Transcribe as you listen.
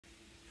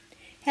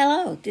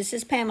Hello, this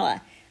is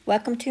Pamela.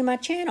 Welcome to my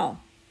channel.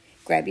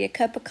 Grab you a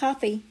cup of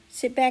coffee,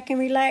 sit back and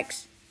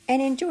relax,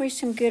 and enjoy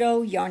some good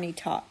old yarny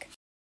talk.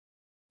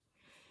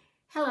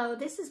 Hello,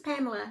 this is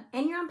Pamela,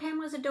 and you're on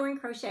Pamela's Adoring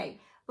Crochet.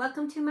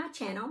 Welcome to my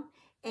channel.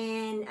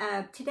 And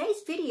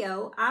today's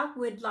video, I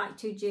would like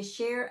to just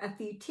share a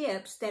few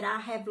tips that I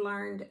have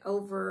learned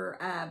over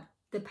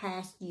the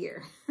past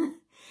year.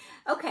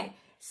 Okay,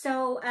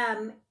 so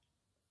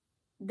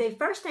the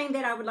first thing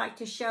that I would like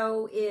to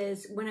show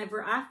is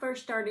whenever I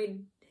first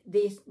started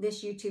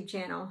this YouTube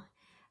channel,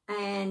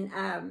 and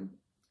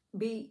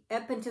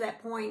up until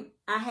that point,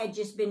 I had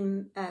just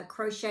been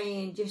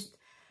crocheting just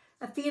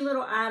a few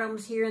little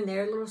items here and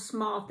there, little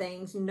small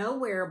things, no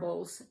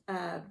wearables,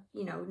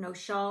 no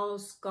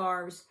shawls,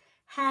 scarves,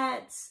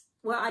 hats.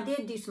 Well, I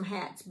did do some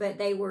hats, but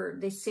they were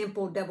the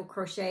simple double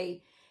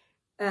crochet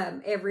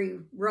every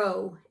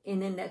row,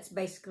 and then that's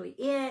basically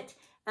it.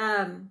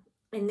 And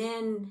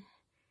then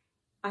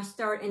I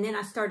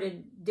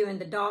started doing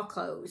the doll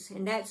clothes,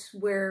 and that's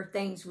where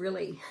things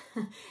really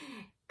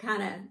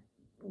kind of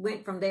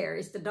went from there,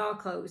 is the doll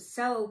clothes.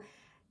 So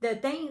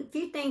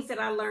few things that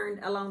I learned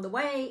along the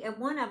way, and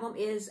one of them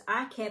is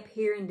I kept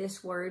hearing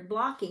this word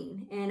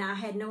blocking, and I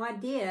had no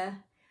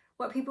idea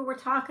what people were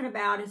talking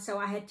about, and so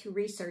I had to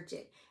research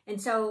it. And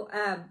so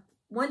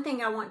one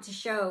thing I want to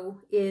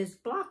show is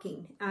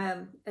blocking,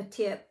 a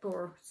tip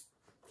or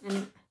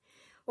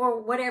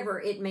whatever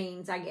it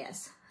means, I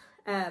guess.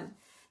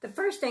 The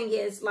first thing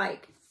is,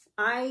 like,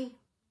 I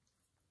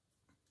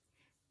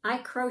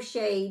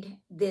crocheted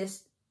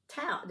this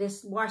towel,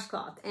 this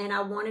washcloth, and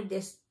I wanted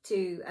this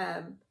to,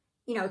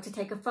 to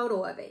take a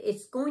photo of it.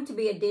 It's going to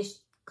be a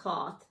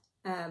dishcloth,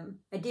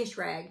 a dish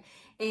rag,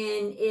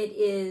 and it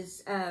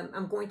is,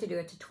 I'm going to do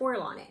a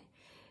tutorial on it.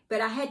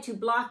 But I had to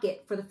block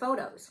it for the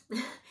photos.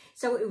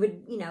 So it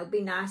would,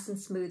 be nice and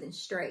smooth and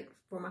straight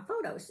for my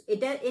photos.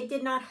 It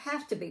did not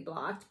have to be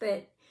blocked,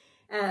 but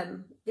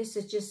this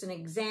is just an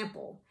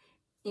example.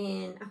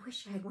 And I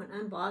wish I had one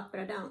unblocked, but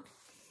I don't.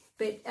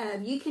 But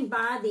you can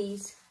buy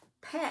these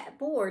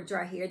boards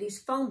right here, these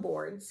foam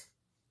boards.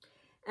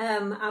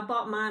 I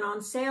bought mine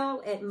on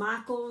sale at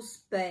Michael's,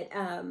 but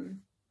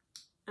I'm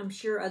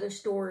sure other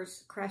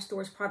stores, craft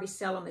stores, probably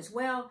sell them as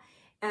well.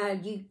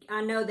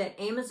 I know that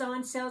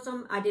Amazon sells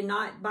them. I did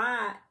not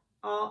buy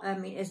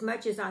as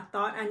much as I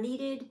thought I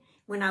needed.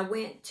 When I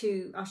went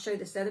to, I'll show you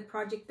this other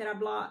project that I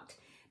blocked,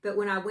 but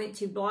when I went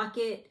to block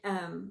it,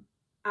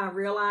 I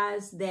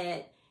realized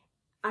that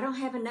I don't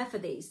have enough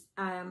of these.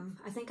 I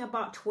think I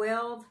bought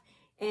 12,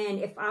 and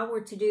if I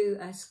were to do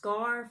a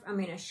scarf,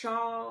 a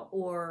shawl,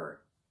 or,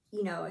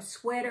 a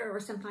sweater or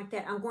something like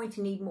that, I'm going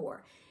to need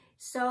more.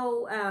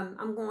 So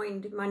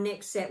my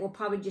next set will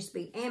probably just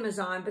be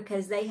Amazon,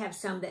 because they have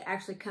some that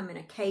actually come in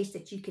a case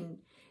that you can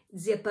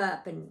zip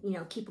up and,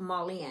 keep them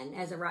all in.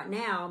 As of right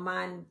now,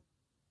 mine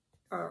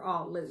are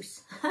all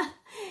loose.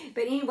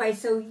 But anyway,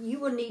 so you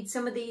will need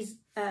some of these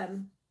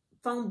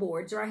foam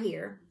boards right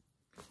here.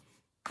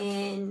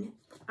 And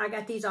I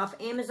got these off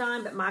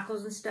Amazon, but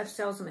Michael's and stuff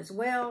sells them as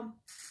well.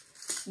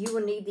 You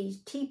will need these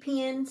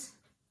T-pins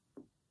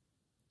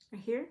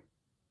right here.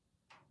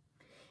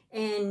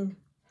 And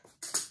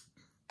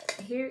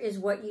here is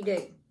what you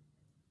do.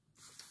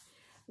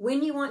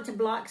 When you want to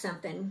block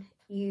something,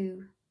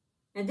 and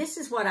this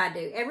is what I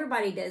do.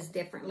 Everybody does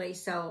differently,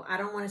 so I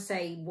don't want to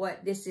say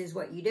this is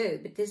what you do,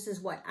 but this is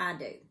what I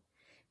do,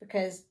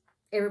 because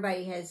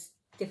everybody has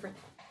different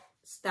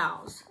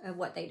styles of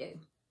what they do.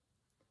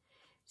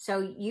 So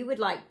you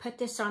would put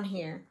this on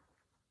here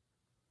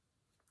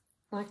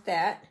like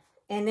that,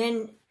 and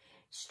then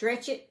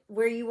stretch it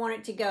where you want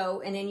it to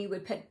go, and then you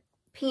would put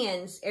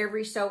pins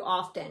every so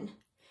often,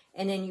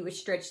 and then you would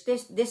stretch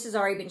this. This has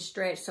already been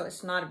stretched, so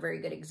it's not a very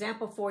good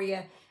example for you,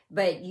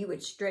 but you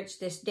would stretch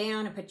this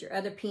down and put your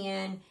other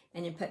pin,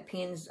 and then put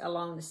pins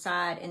along the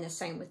side, and the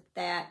same with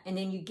that, and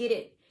then you get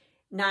it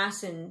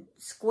nice and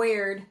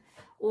squared,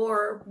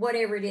 or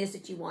whatever it is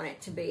that you want it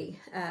to be.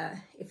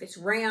 If it's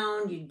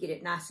round, you'd get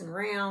it nice and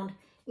round,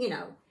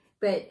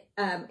 But,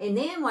 and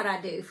then what I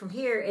do from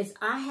here is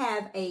I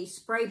have a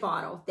spray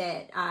bottle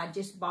that I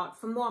just bought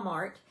from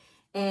Walmart,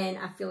 and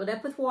I fill it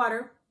up with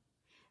water,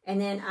 and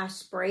then I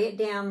spray it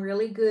down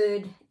really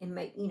good and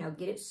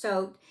get it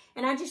soaked,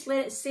 and I just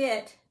let it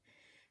sit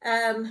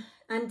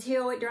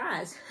until it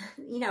dries.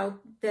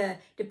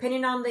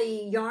 Depending on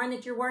the yarn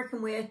that you're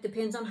working with,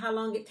 depends on how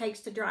long it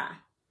takes to dry.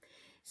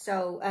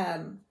 So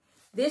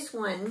this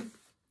one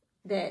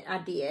that I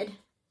did.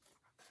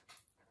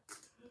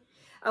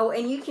 Oh,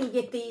 and you can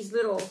get these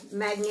little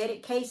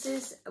magnetic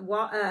cases.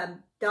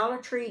 Dollar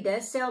Tree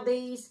does sell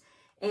these,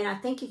 and I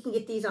think you can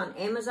get these on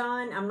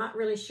Amazon. I'm not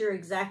really sure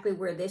exactly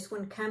where this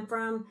one come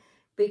from,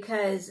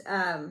 because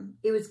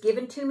it was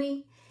given to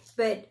me,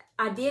 but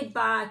I did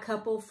buy a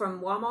couple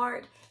from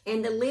Walmart,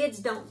 and the lids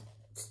don't,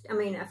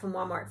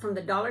 from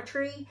the Dollar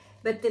Tree,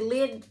 but the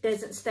lid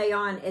doesn't stay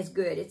on as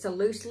good. It's a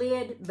loose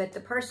lid, but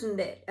the person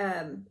that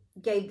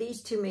gave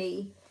these to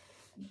me,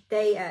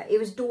 it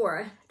was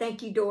Dora.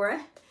 Thank you, Dora.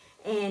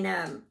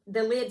 And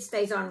the lid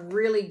stays on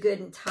really good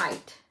and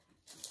tight.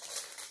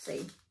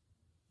 See?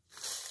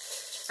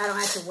 I don't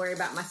have to worry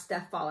about my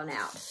stuff falling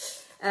out.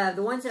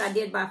 The ones that I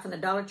did buy from the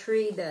Dollar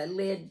Tree, the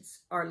lids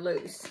are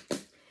loose.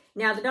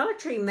 Now, the Dollar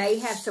Tree may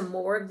have some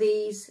more of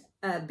these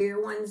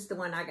beer ones. The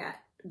one I got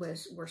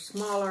were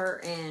smaller,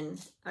 and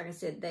like I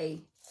said, they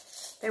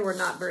were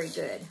not very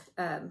good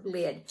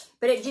lid.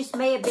 But it just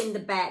may have been the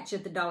batch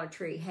that the Dollar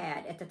Tree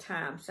had at the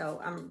time. So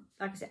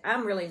like I said,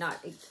 I'm really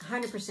not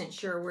 100%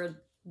 sure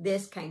where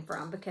this came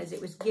from because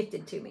it was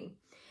gifted to me.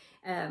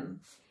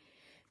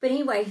 But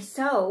anyway,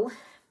 so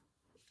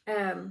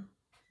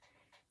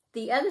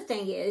the other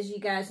thing is, you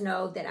guys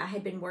know that I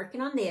had been working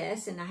on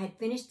this, and I had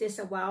finished this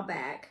a while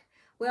back.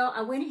 Well,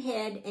 I went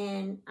ahead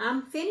and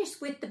I'm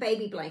finished with the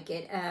baby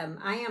blanket.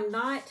 I am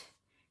not,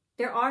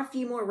 there are a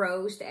few more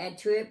rows to add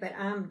to it, but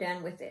I'm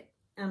done with it.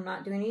 I'm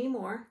not doing any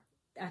more.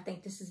 I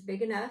think this is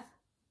big enough.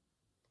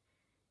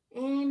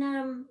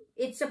 And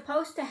it's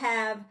supposed to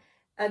have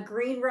a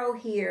green row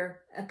here,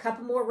 a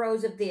couple more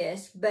rows of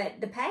this, but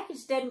the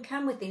package doesn't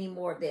come with any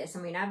more of this. I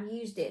mean, I've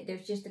used it.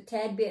 There's just a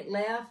tad bit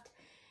left.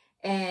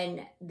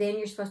 And then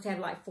you're supposed to have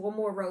like 4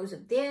 more rows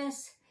of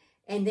this.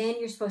 And then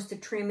you're supposed to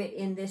trim it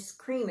in this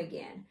cream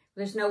again.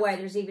 There's no way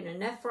there's even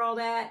enough for all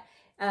that.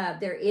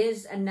 There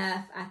is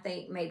enough, I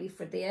think, maybe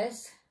for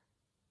this.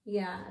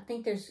 Yeah, I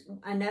think there's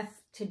enough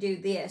to do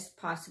this,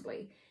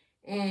 possibly.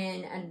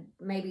 And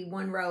maybe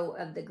 1 row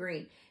of the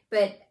green.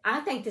 But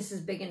I think this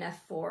is big enough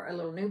for a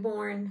little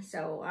newborn,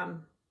 so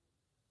I'm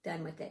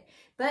done with it.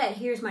 But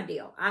here's my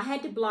deal. I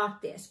had to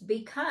block this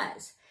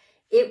because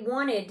it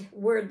wanted,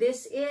 where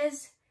this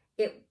is,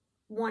 it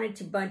wanted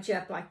to bunch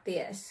up like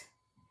this.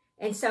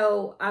 And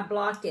so I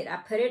blocked it. I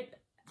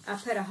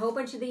put a whole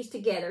bunch of these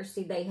together.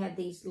 See, they have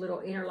these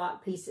little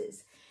interlock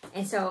pieces.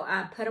 And so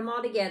I put them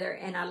all together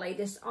and I laid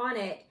this on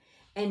it.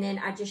 And then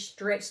I just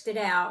stretched it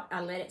out.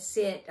 I let it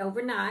sit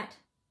overnight.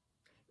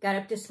 Got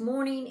up this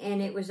morning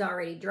and it was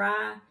already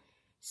dry.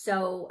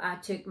 So I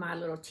took my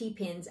little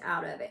T-pins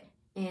out of it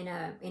and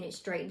it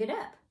straightened it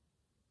up.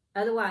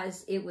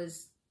 Otherwise, it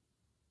was,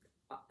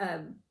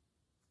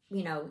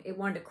 you know, it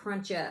wanted to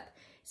crunch up.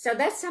 So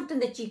that's something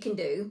that you can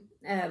do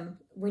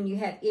when you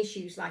have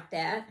issues like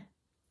that.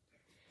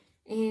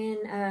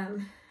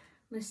 And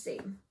let's see.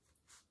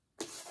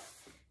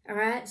 All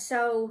right,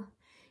 so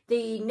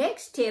the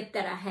next tip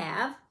that I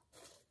have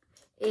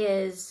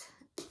is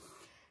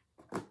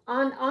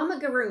on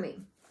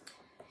amigurumi.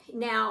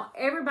 Now,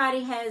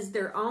 everybody has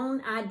their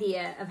own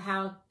idea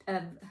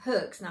of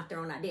hooks, not their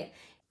own idea.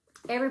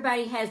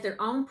 Everybody has their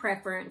own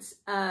preference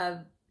of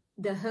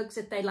the hooks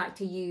that they like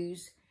to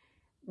use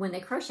when they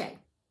crochet.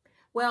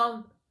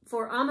 Well,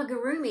 for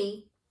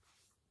amigurumi,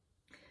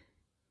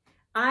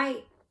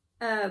 I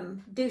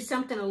do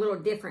something a little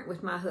different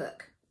with my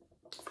hook.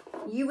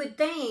 You would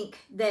think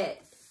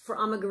that for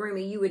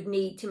amigurumi, you would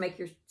need to make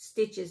your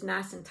stitches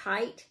nice and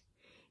tight,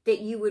 that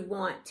you would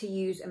want to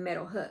use a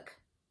metal hook.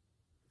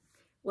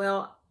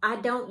 Well, I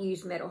don't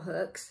use metal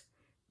hooks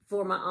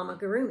for my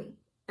amigurumi.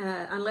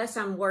 Unless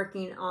I'm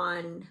working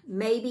on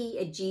maybe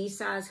a G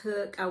size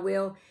hook, I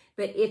will.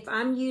 But if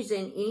I'm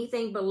using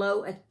anything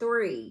below a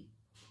 3,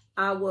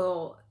 I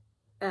will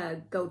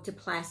go to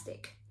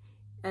plastic.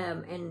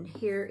 And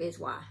here is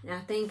why. And I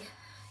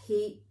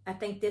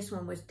think this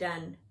one was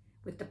done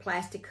with the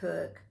plastic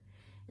hook.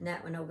 And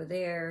that one over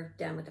there,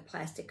 done with the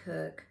plastic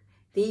hook.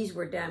 These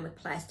were done with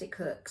plastic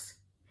hooks.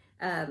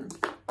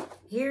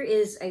 Here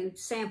is a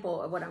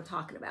sample of what I'm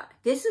talking about.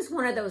 This is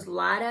one of those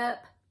light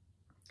up.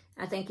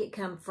 I think it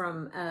come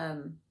from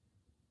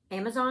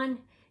Amazon,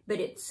 but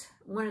it's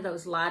one of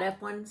those light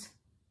up ones.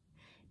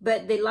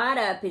 But the light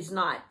up is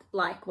not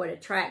like what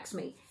attracts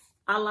me.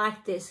 I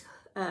like this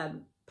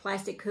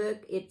plastic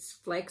hook. It's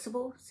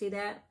flexible, see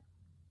that?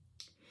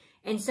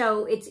 And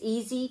so it's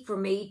easy for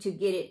me to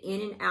get it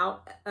in and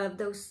out of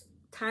those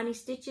tiny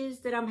stitches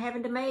that I'm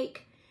having to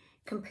make,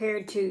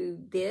 compared to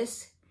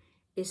this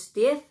is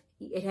stiff.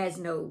 It has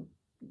no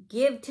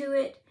give to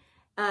it.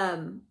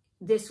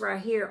 This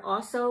right here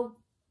also,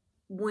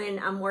 when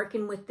I'm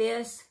working with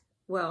this,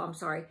 well, I'm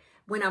sorry,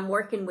 when I'm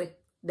working with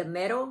the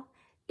metal,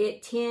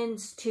 it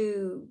tends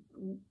to,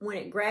 when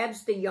it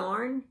grabs the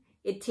yarn,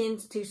 it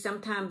tends to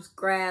sometimes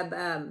grab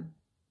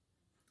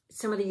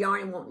some of the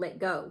yarn and won't let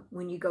go.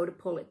 When you go to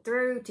pull it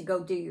through to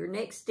go do your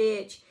next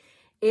stitch,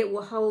 it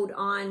will hold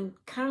on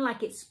kind of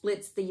like it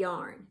splits the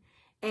yarn.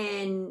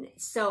 And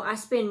so I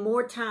spend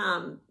more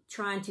time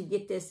trying to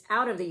get this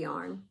out of the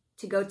yarn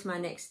to go to my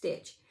next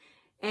stitch.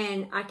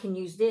 And I can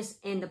use this,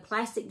 and the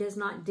plastic does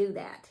not do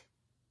that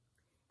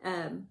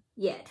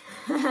yet.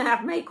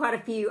 I've made quite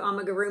a few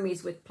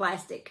amigurumis with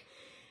plastic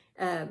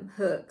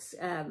hooks.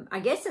 I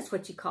guess that's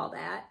what you call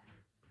that.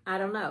 I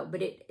don't know,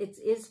 but it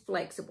is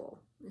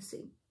flexible. Let's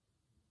see.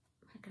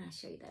 How can I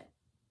show you that?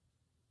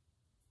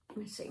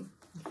 Let's see.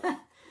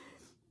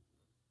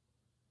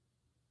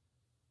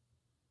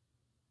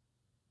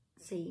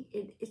 See,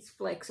 it's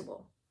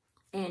flexible.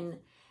 And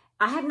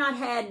I have not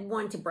had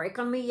one to break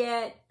on me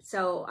yet,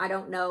 so I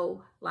don't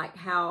know like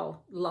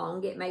how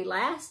long it may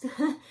last.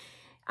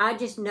 I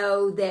just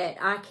know that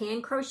I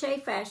can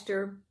crochet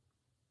faster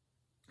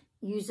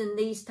using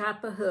these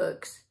type of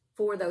hooks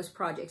for those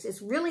projects.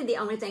 It's really the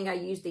only thing I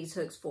use these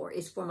hooks for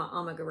is for my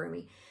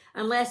amigurumi.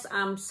 Unless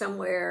I'm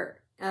somewhere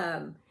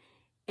and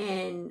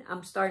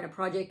I'm starting a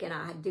project and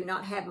I do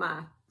not have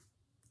my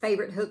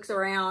favorite hooks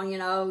around, you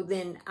know,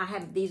 then I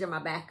have, these are my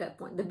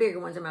backup ones. The bigger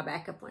ones are my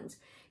backup ones.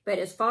 But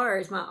as far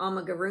as my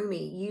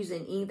amigurumi,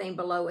 using anything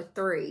below a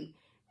 3,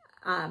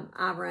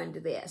 I run to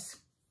this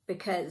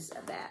because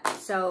of that.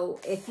 So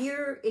if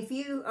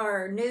you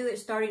are new at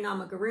starting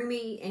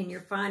amigurumi and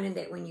you're finding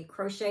that when you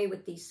crochet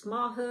with these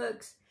small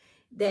hooks,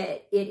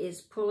 that it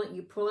is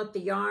you pull up the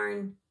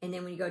yarn, and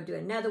then when you go do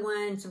another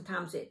one,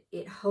 sometimes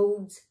it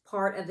holds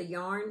part of the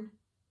yarn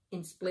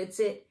and splits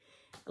it.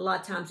 A lot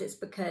of times it's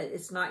because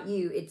it's not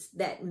you, it's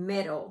that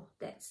metal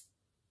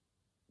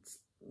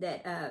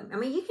I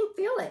mean, you can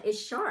feel it, it's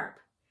sharp.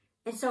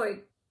 And so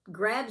it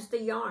grabs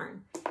the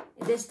yarn.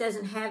 This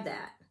doesn't have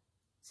that.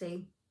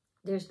 See,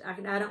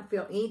 I don't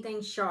feel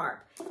anything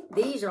sharp.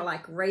 These are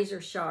like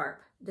razor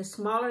sharp. The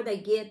smaller they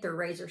get, they're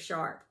razor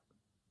sharp.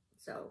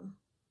 So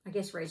I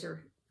guess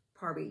razor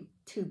probably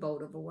too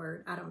bold of a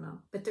word. I don't know,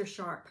 but they're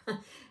sharp.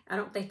 I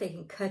don't think they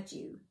can cut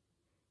you,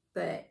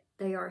 but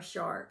they are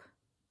sharp.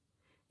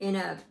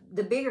 And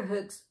the bigger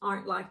hooks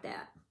aren't like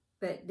that.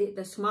 But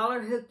the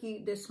smaller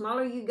the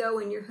smaller you go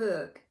in your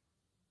hook,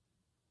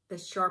 the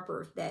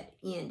sharper that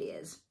end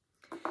is.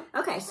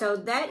 Okay, so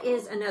that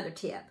is another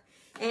tip.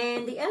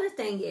 And the other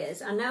thing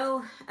is, I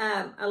know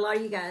a lot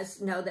of you guys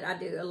know that I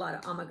do a lot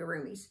of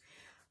amigurumis.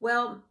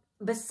 Well,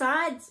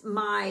 besides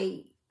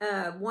my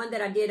one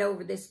that I did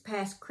over this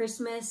past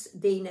Christmas,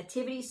 the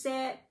nativity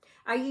set,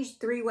 I use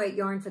 3-weight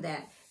yarn for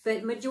that.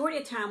 But majority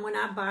of the time when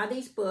I buy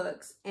these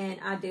books and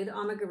I do the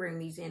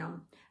amigurumis in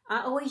them,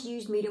 I always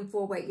use medium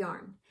 4-weight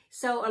yarn.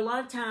 So a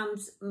lot of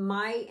times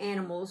my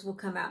animals will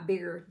come out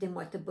bigger than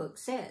what the book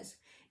says.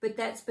 But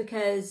that's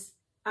because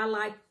I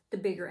like the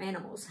bigger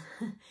animals.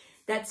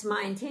 That's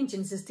my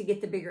intentions, is to get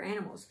the bigger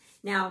animals.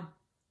 Now,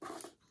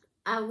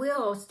 I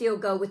will still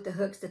go with the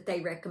hooks that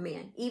they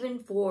recommend. Even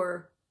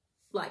for,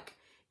 like,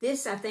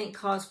 this I think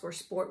calls for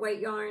sport weight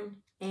yarn.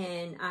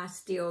 And I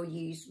still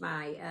use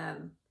my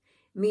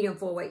medium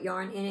 4-weight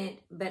yarn in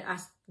it. But I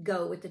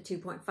go with the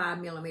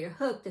 2.5 millimeter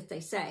hook that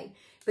they say.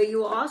 But you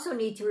will also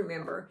need to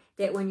remember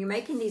that when you're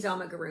making these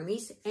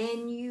amigurumis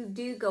and you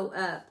do go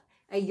up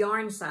a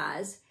yarn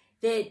size,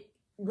 that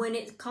when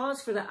it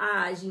calls for the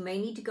eyes, you may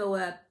need to go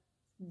up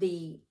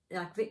like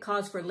if it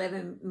calls for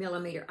 11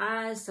 millimeter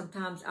eyes,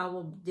 sometimes I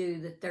will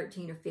do the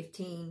 13 or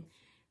 15.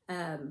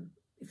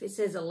 If it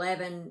says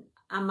 11,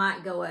 I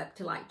might go up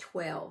to like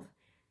 12.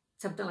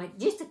 Something like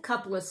just a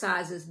couple of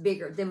sizes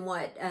bigger than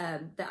what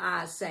the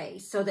eyes say,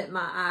 so that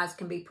my eyes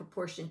can be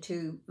proportioned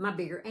to my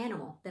bigger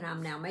animal that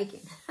I'm now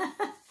making.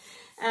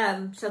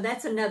 So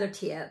that's another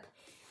tip.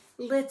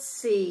 Let's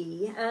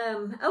see.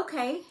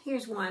 Okay,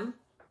 here's one.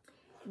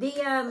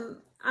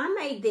 I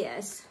made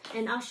this,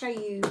 and I'll show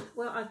you.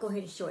 Well, I'll go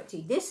ahead and show it to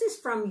you. This is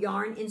from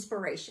Yarn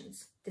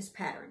Inspirations, this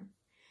pattern.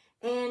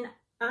 And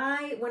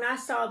when I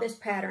saw this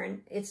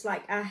pattern, it's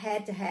like I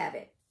had to have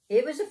it.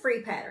 It was a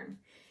free pattern.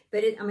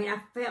 But I mean, I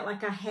felt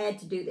like I had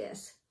to do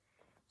this.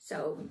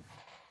 So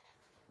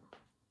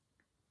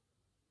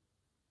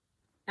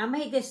I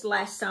made this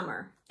last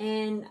summer,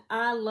 and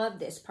I love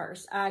this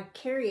purse. I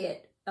carry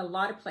it a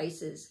lot of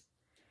places.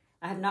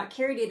 I have not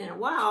carried it in a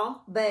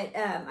while, but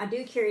I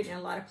do carry it in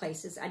a lot of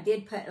places. I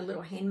did put a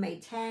little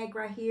handmade tag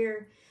right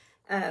here.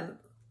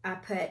 I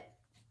put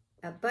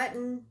a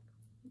button.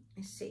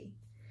 Let's see.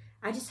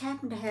 I just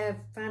happened to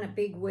find a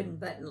big wooden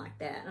button like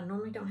that. I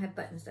normally don't have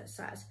buttons that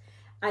size.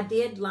 I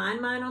did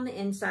line mine on the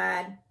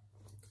inside,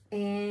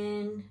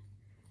 and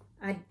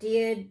I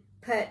did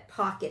put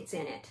pockets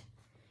in it.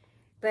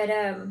 But,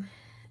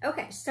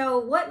 okay, so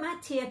what my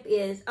tip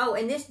is, oh,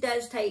 and this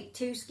does take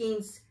 2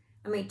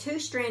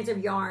 strands of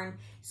yarn,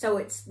 so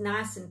it's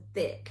nice and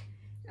thick.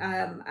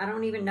 I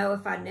don't even know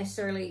if I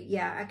necessarily,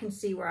 yeah, I can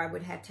see where I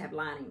would have to have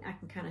lining. I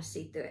can kind of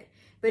see through it.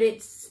 But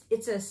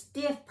it's a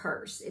stiff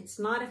purse. It's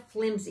not a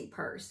flimsy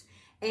purse.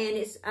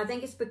 And I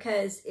think it's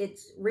because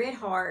it's Red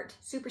Heart,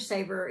 Super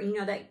Saver. You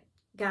know that,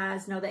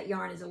 guys know that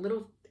yarn is a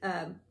little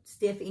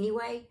stiff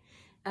anyway.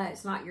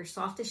 It's not your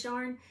softest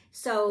yarn.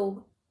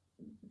 So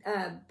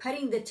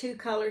putting the 2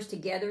 colors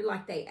together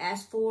like they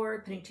asked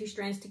for, putting 2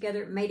 strands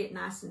together, made it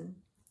nice and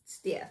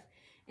stiff.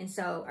 And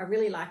so I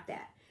really like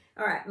that.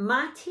 All right,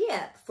 my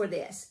tip for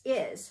this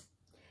is,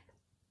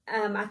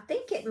 I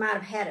think it might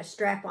have had a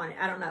strap on it.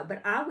 I don't know.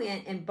 But I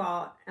went and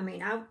bought,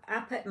 I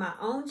put my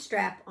own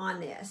strap on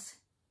this.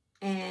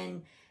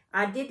 And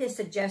I did this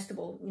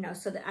adjustable, you know,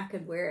 so that I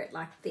could wear it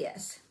like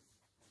this.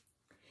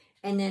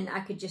 And then I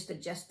could just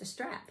adjust the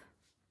strap.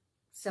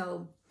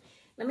 So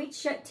let me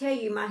tell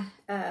you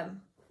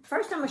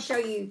first I'm going to show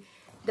you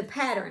the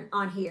pattern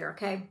on here,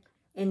 okay?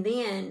 And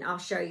then I'll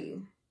show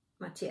you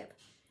my tip.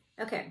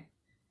 Okay.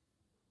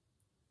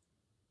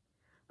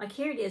 Like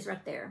here it is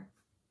right there.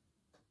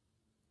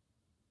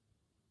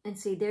 And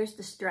see, there's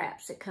the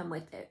straps that come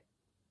with it.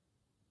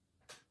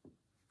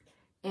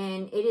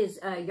 And it is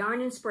Yarn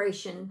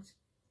Inspirations.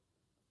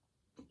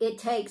 It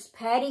takes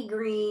Patty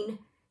Green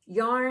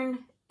yarn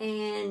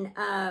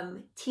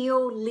and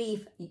teal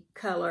leaf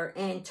color,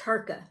 and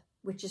turquoise,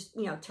 which is,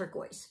 you know,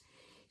 turquoise.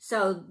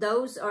 So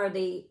those are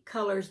the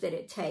colors that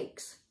it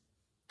takes.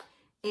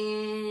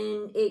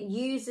 And it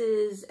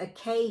uses a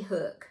K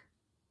hook.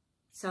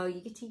 So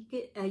you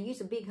get to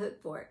use a big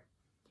hook for it.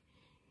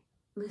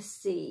 Let's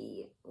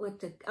see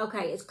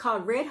okay, it's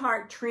called Red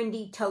Heart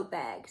Trendy Tote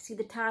Bag. See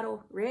the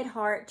title? Red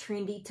Heart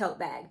Trendy Tote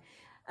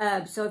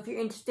Bag. So if you're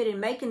interested in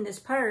making this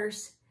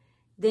purse,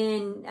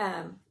 then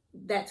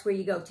that's where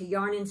you go to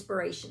Yarn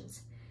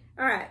Inspirations.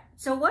 All right,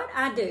 so what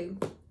I do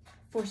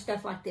for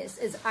stuff like this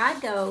is I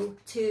go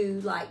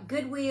to like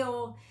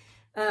Goodwill,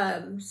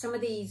 some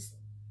of these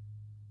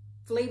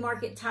flea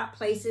market type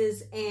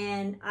places,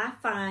 and I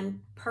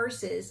find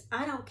purses.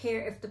 I don't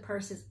care if the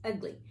purse is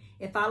ugly.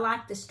 If I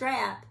like the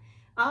strap,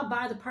 I'll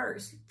buy the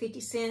purse, 50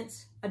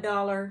 cents,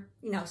 $1,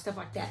 you know, stuff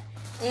like that.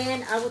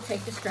 And I will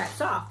take the straps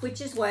off,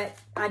 which is what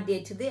I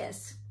did to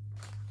this.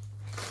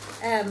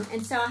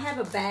 And so I have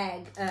a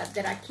bag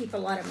that I keep a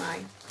lot of my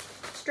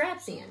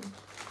straps in.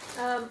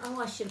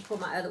 Oh, I should have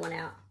pulled my other one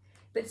out.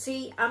 But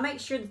see, I make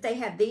sure that they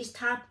have these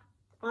type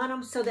on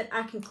them so that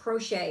I can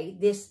crochet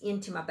this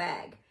into my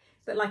bag.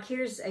 But like,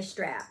 here's a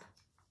strap.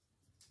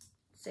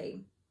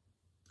 See?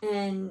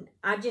 And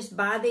I just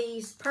buy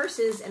these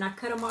purses and I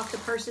cut them off the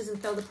purses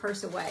and throw the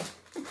purse away.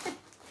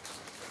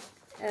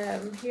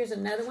 Here's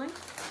another one.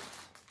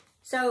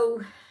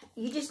 So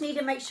you just need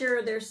to make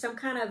sure there's some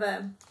kind of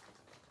a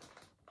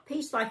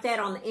piece like that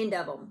on the end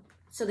of them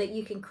so that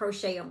you can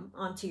crochet them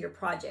onto your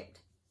project.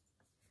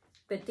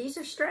 But these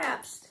are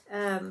straps.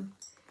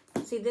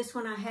 See, this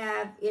one I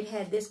have, it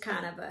had this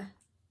kind of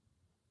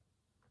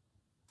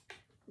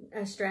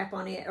a strap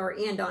on it, or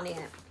end on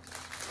it.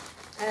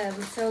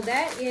 So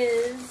that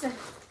is,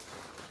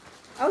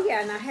 oh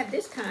yeah, and I have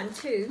this kind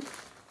too,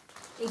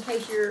 in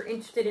case you're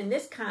interested in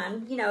this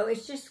kind. You know,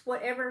 it's just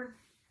whatever.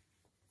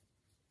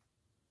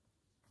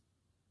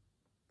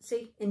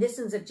 See, and this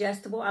one's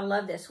adjustable. I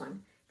love this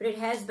one. But it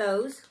has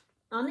those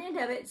on the end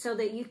of it so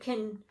that you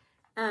can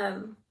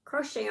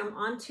crochet them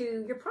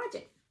onto your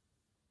project.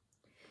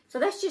 So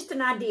that's just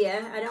an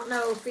idea. I don't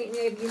know if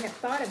any of you have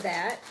thought of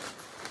that.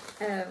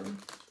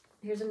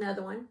 Here's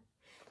another one.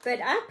 But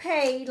I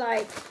pay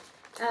like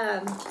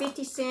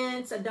 50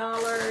 cents,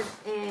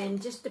 $1,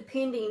 and just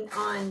depending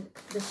on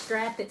the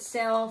strap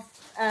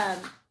itself,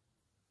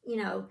 you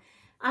know,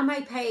 I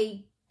may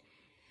pay,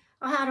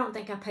 I don't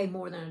think I pay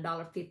more than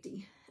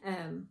 $1.50,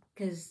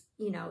 because,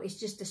 you know, it's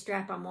just the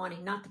strap I'm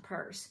wanting, not the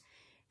purse.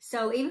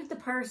 So even if the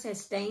purse has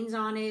stains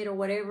on it or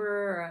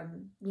whatever,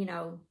 you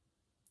know,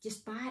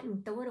 just buy it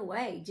and throw it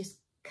away. Just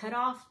cut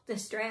off the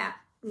strap,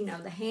 you know,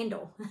 the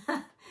handle,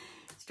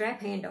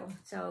 strap handle.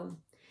 So,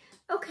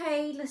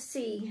 okay, let's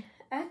see.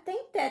 I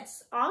think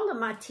that's all of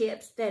my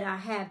tips that I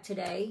have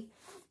today.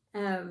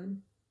 Yeah,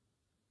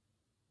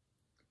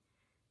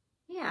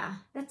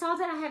 that's all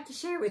that I have to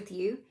share with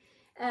you.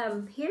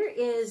 Here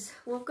is,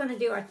 we're going to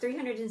do our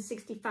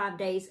 365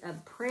 days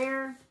of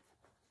prayer.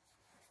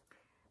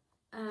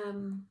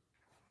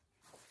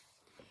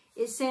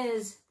 It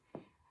says,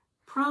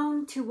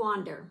 prone to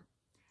wander.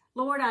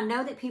 Lord, I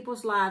know that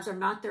people's lives are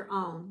not their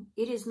own.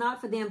 It is not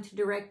for them to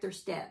direct their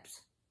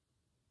steps.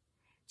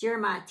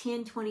 Jeremiah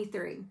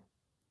 10:23.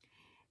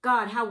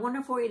 God, how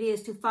wonderful it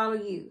is to follow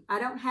you. I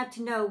don't have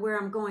to know where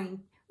I'm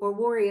going or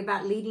worry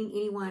about leading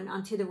anyone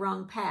onto the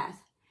wrong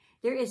path.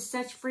 There is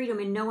such freedom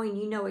in knowing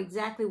you know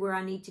exactly where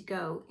I need to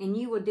go, and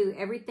you will do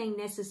everything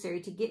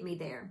necessary to get me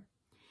there.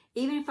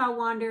 Even if I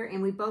wander,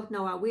 and we both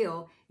know I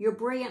will, your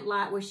brilliant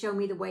light will show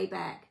me the way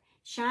back.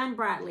 Shine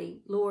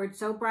brightly, Lord,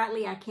 so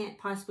brightly I can't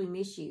possibly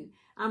miss you.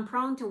 I'm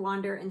prone to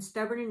wander and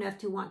stubborn enough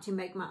to want to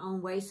make my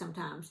own way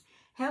sometimes.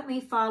 Help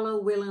me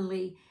follow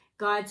willingly,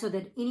 God, so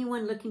that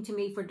anyone looking to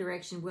me for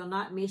direction will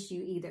not miss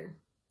you either.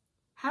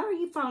 How are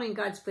you following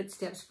God's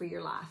footsteps for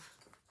your life?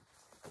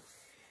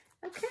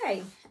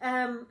 Okay,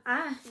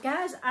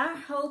 guys, I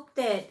hope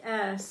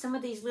that some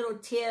of these little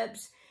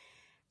tips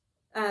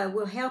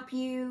will help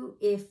you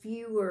if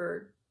you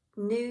were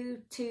new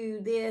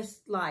to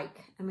this. Like,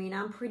 I mean,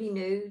 I'm pretty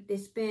new.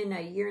 It's been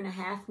 1.5 years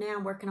now.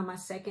 I'm working on my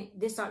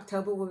this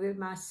October will be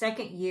my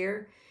 2nd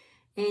year.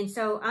 And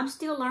so I'm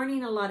still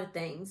learning a lot of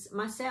things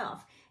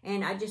myself.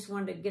 And I just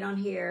wanted to get on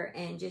here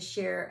and just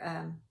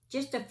share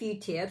just a few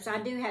tips. I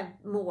do have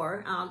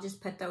more. I'll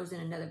just put those in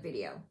another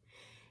video.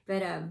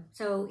 But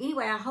so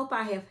anyway, I hope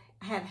I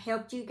have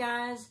helped you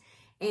guys.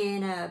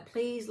 And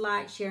please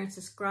like, share, and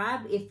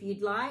subscribe if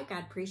you'd like.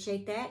 I'd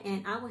appreciate that.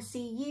 And I will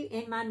see you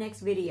in my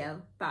next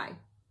video. Bye.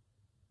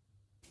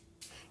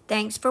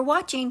 Thanks for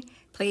watching.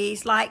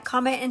 Please like,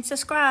 comment, and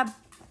subscribe.